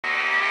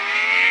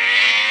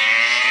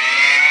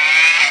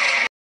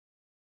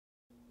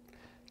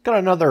Got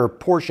another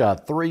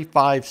Porsche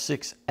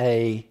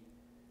 356A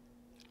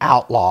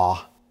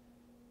Outlaw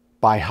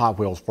by Hot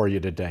Wheels for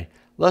you today.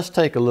 Let's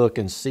take a look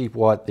and see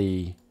what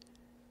the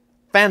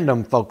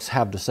fandom folks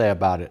have to say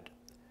about it.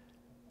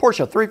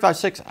 Porsche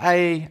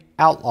 356A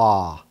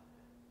Outlaw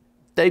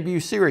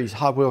debut series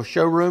Hot Wheels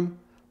showroom,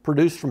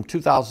 produced from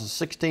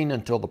 2016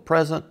 until the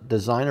present.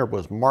 Designer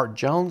was Mark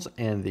Jones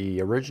and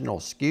the original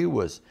SKU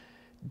was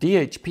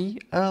DHP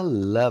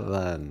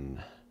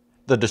 11.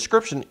 The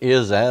description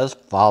is as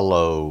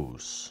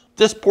follows.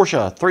 This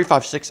Porsche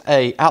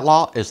 356A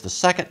Outlaw is the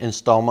second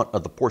installment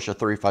of the Porsche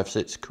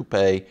 356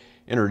 Coupe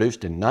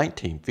introduced in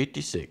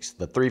 1956.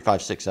 The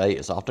 356A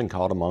is often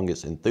called among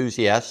its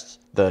enthusiasts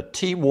the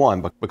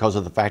T1 because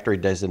of the factory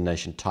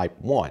designation Type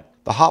 1.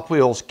 The Hot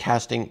Wheels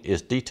casting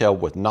is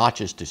detailed with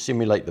notches to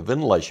simulate the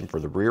ventilation for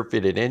the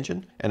rear-fitted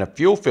engine and a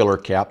fuel filler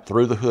cap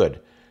through the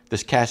hood.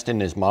 This casting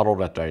is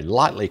modeled after a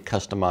lightly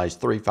customized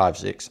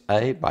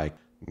 356A by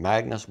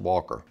Magnus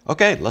Walker.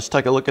 Okay, let's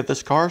take a look at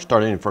this car,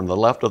 starting from the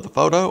left of the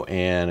photo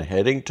and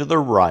heading to the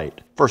right.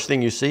 First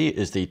thing you see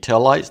is the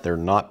taillights. They're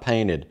not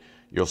painted.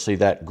 You'll see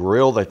that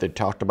grille that they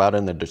talked about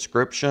in the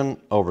description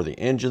over the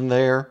engine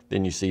there.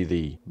 Then you see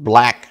the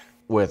black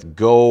with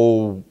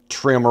gold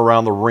trim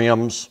around the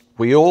rims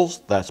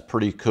wheels. That's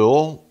pretty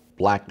cool.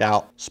 Blacked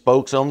out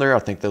spokes on there. I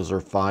think those are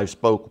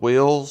 5-spoke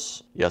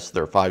wheels. Yes,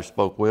 they're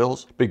 5-spoke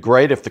wheels. Be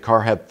great if the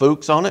car had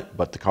Fuchs on it,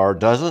 but the car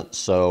doesn't,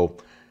 so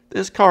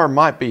this car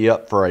might be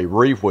up for a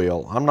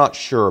re-wheel. I'm not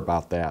sure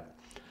about that.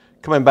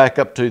 Coming back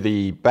up to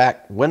the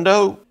back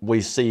window,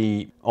 we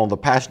see on the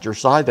passenger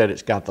side that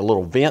it's got the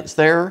little vents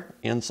there,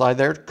 inside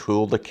there, to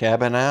cool the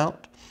cabin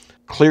out.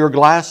 Clear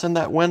glass in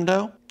that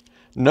window.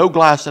 No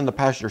glass in the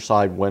passenger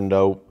side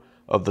window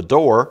of the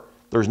door.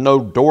 There's no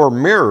door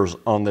mirrors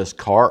on this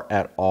car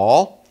at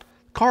all.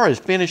 The car is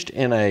finished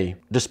in a,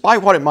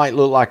 despite what it might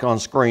look like on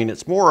screen,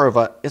 it's more of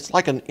a, it's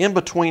like an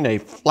in-between a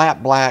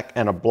flat black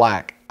and a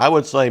black. I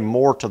would say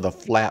more to the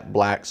flat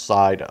black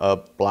side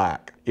of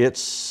black.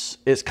 It's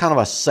kind of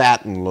a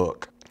satin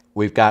look.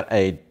 We've got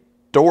a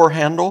door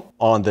handle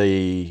on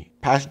the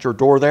passenger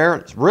door there.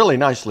 It's really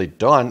nicely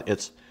done.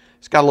 It's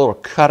got a little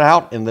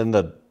cutout, and then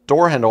the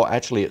door handle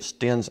actually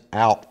extends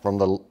out from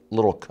the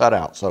little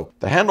cutout. So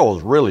the handle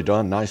is really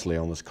done nicely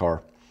on this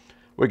car.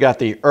 We got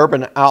the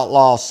Urban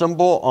Outlaw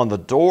symbol on the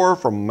door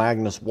from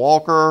Magnus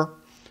Walker.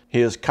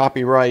 His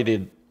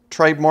copyrighted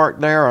trademark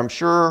there, I'm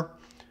sure.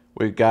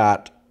 We've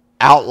got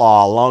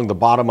Outlaw along the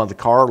bottom of the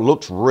car.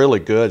 Looks really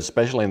good,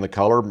 especially in the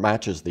color.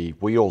 Matches the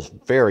wheels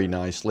very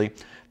nicely.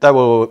 That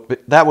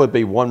would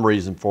be one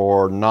reason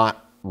for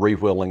not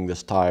re-wheeling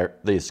this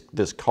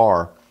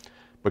car,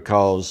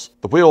 because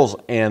the wheels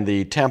and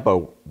the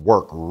tempo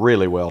work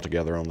really well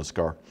together on this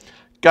car.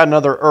 Got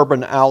another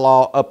Urban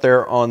Outlaw up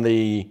there on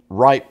the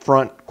right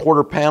front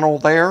quarter panel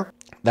there.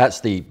 That's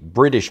the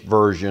British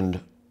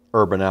version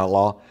Urban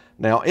Outlaw.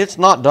 Now, it's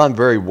not done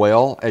very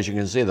well. As you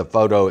can see in the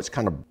photo, it's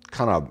kind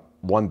of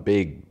one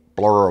big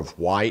blur of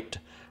white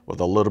with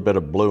a little bit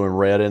of blue and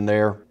red in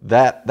there.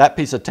 That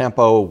piece of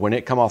tempo, when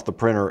it come off the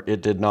printer,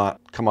 it did not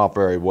come off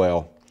very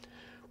well.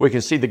 We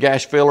can see the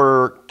gas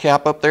filler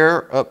cap up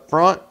there up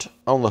front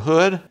on the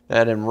hood,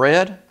 that in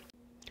red.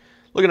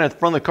 Looking at the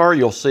front of the car,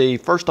 you'll see,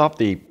 first off,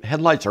 the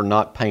headlights are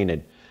not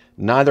painted.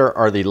 Neither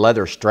are the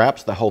leather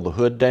straps that hold the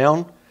hood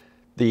down.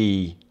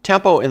 The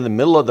tempo in the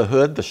middle of the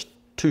hood, the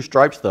two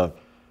stripes, the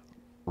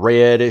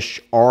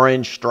reddish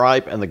orange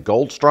stripe and the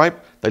gold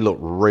stripe, they look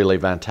really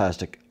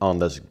fantastic on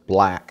this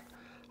black.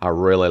 I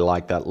really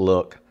like that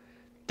look.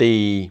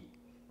 The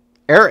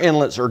air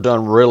inlets are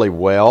done really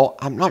well.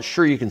 I'm not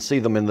sure you can see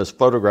them in this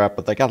photograph,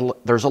 but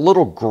there's a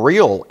little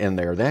grill in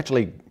there. They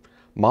actually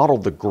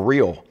modeled the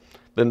grill.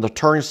 Then the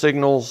turn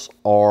signals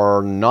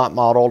are not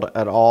modeled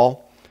at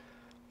all.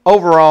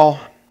 Overall,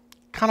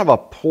 kind of a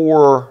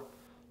poor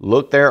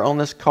look there on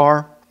this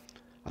car.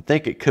 I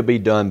think it could be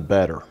done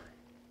better.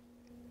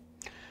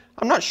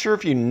 I'm not sure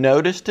if you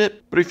noticed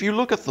it, but if you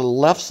look at the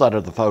left side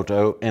of the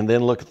photo and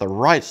then look at the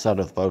right side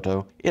of the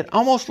photo, it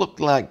almost looked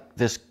like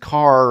this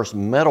car's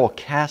metal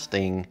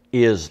casting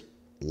is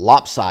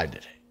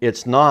lopsided.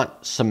 It's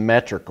not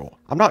symmetrical.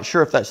 I'm not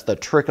sure if that's the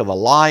trick of the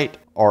light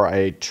or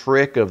a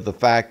trick of the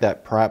fact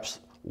that perhaps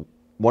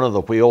one of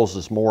the wheels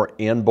is more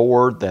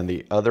inboard than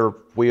the other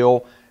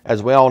wheel.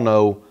 As we all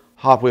know,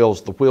 Hot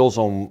Wheels, the wheels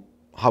on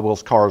Hot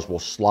Wheels cars will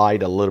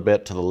slide a little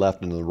bit to the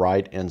left and to the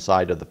right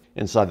inside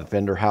the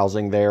fender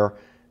housing there.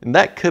 And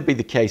that could be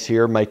the case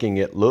here, making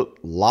it look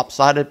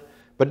lopsided,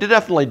 but it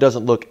definitely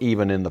doesn't look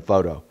even in the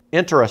photo.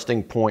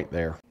 Interesting point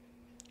there.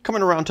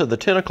 Coming around to the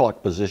 10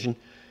 o'clock position,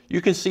 you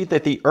can see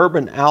that the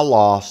Urban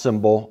Outlaw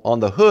symbol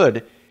on the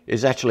hood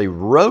is actually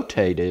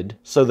rotated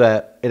so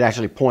that it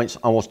actually points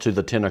almost to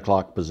the 10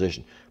 o'clock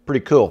position.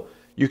 Pretty cool.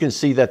 You can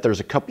see that there's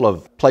a couple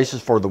of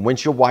places for the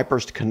windshield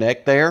wipers to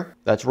connect there.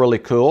 That's really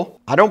cool.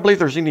 I don't believe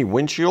there's any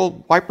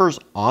windshield wipers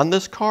on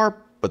this car,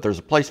 but there's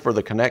a place for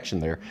the connection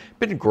there. It'd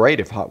been great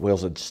if Hot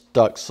Wheels had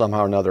stuck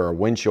somehow or another a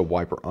windshield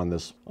wiper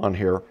on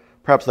here.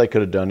 Perhaps they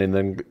could have done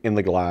in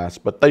the glass,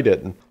 but they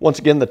didn't. Once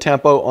again, the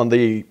tempo on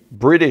the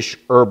British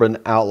Urban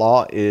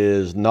Outlaw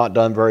is not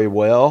done very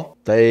well.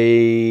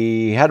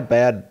 They had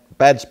a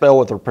bad spell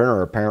with their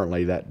printer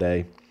apparently that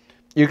day.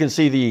 You can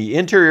see the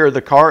interior of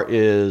the car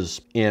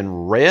is in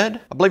red.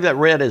 I believe that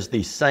red is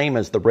the same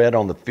as the red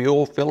on the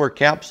fuel filler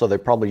cap, so they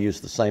probably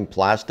used the same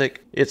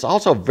plastic. It's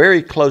also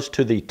very close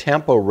to the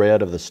tempo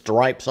red of the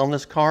stripes on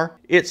this car.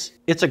 It's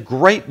a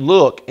great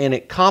look, and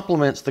it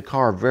complements the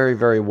car very,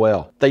 very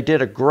well. They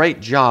did a great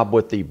job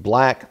with the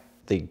black,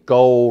 the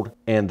gold,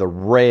 and the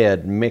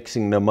red,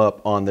 mixing them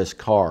up on this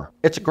car.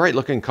 It's a great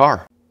looking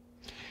car.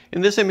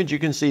 In this image, you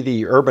can see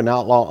the Urban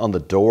Outlaw on the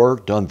door,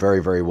 done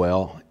very, very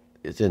well.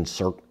 It's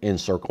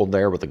encircled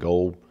there with a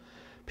gold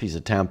piece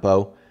of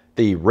tempo.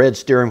 The red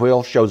steering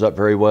wheel shows up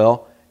very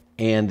well,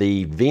 and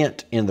the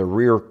vent in the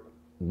rear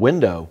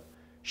window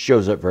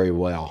shows up very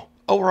well.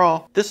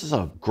 Overall, this is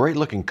a great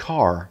looking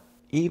car,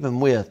 even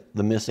with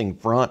the missing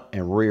front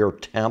and rear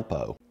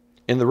tempo.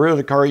 In the rear of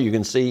the car, you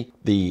can see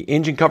the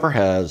engine cover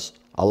has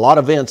a lot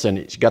of vents in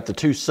it. You got the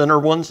two center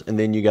ones, and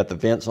then you got the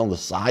vents on the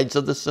sides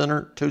of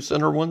the two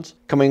center ones.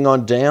 Coming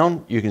on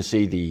down, you can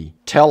see the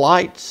tail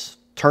lights,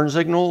 turn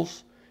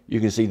signals. You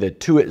can see the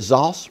two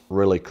exhausts,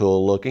 really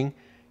cool looking.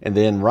 And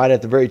then right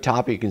at the very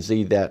top, you can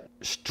see that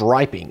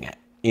striping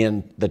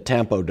in the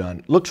tempo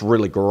done. Looks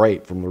really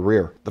great from the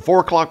rear. The 4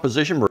 o'clock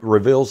position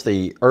reveals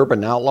the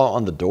Urban Outlaw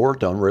on the door,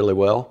 done really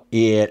well.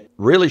 It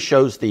really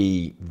shows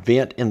the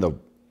vent in the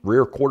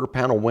rear quarter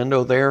panel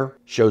window there.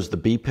 Shows the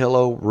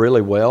B-pillow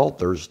really well.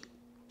 There's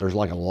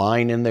like a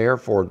line in there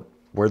for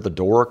where the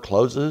door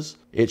closes.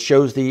 It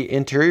shows the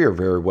interior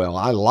very well.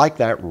 I like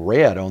that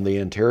red on the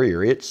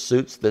interior. It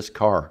suits this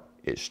car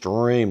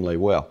extremely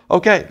well.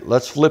 Okay,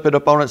 let's flip it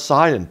up on its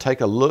side and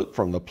take a look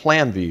from the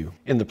plan view.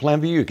 In the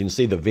plan view, you can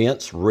see the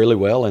vents really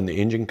well in the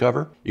engine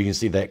cover. You can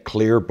see that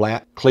clear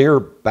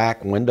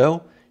back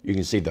window. You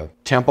can see the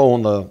tempo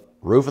on the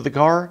roof of the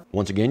car.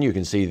 Once again, you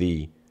can see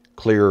the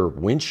clear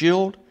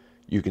windshield.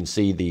 You can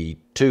see the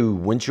two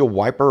windshield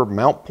wiper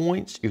mount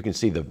points. You can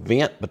see the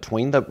vent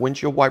between the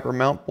windshield wiper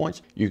mount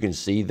points. You can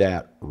see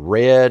that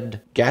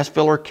red gas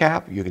filler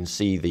cap. You can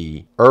see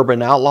the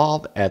Urban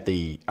Outlaw at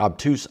the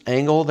obtuse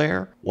angle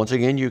there. Once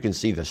again, you can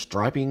see the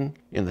striping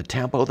in the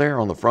tempo there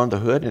on the front of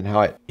the hood and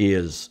how it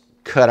is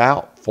cut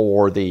out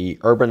for the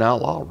Urban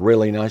Outlaw.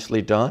 Really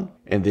nicely done.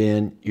 And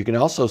then you can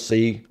also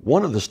see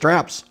one of the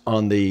straps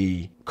on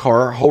the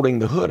car holding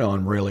the hood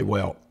on really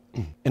well.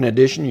 In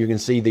addition, you can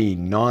see the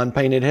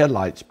non-painted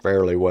headlights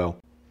fairly well.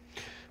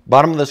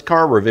 Bottom of this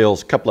car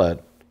reveals a couple of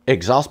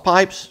exhaust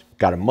pipes,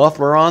 got a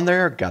muffler on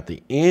there, got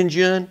the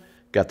engine,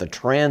 got the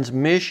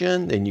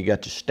transmission, then you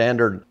got the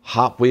standard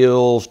Hot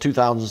Wheels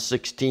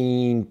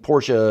 2016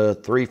 Porsche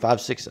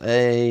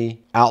 356A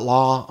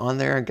Outlaw on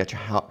there, and got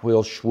your Hot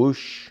Wheels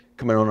swoosh.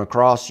 Coming on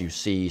across, you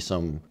see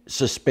some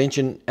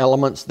suspension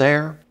elements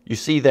there. You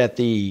see that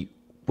the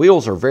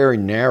wheels are very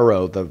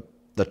narrow.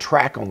 The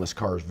track on this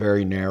car is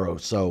very narrow,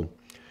 so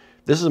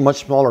this is a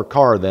much smaller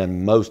car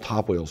than most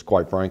Hot Wheels,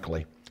 quite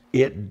frankly.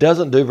 It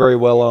doesn't do very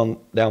well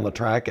down the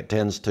track. It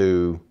tends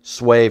to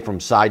sway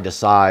from side to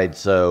side,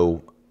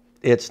 so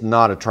it's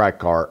not a track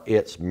car.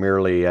 It's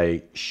merely a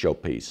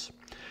showpiece.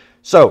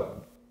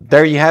 So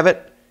there you have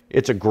it.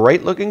 It's a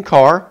great looking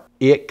car.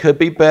 It could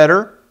be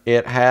better.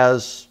 It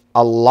has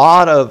a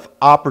lot of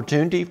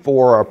opportunity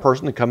for a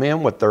person to come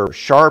in with their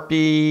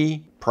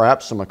Sharpie,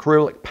 perhaps some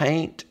acrylic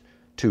paint,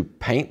 to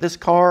paint this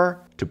car,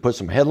 to put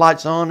some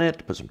headlights on it,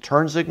 to put some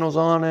turn signals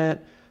on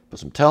it, put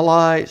some tail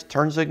lights,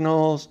 turn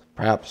signals,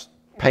 perhaps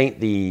paint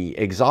the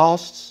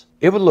exhausts.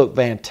 It would look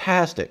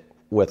fantastic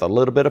with a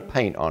little bit of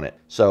paint on it.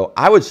 So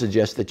I would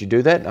suggest that you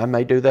do that, and I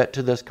may do that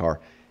to this car.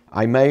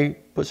 I may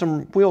put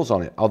some wheels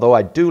on it, although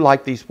I do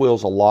like these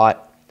wheels a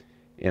lot,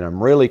 and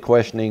I'm really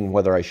questioning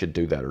whether I should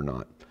do that or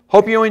not.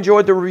 Hope you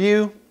enjoyed the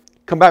review.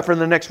 Come back for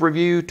the next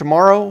review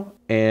tomorrow,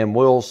 and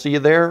we'll see you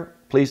there.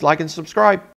 Please like and subscribe.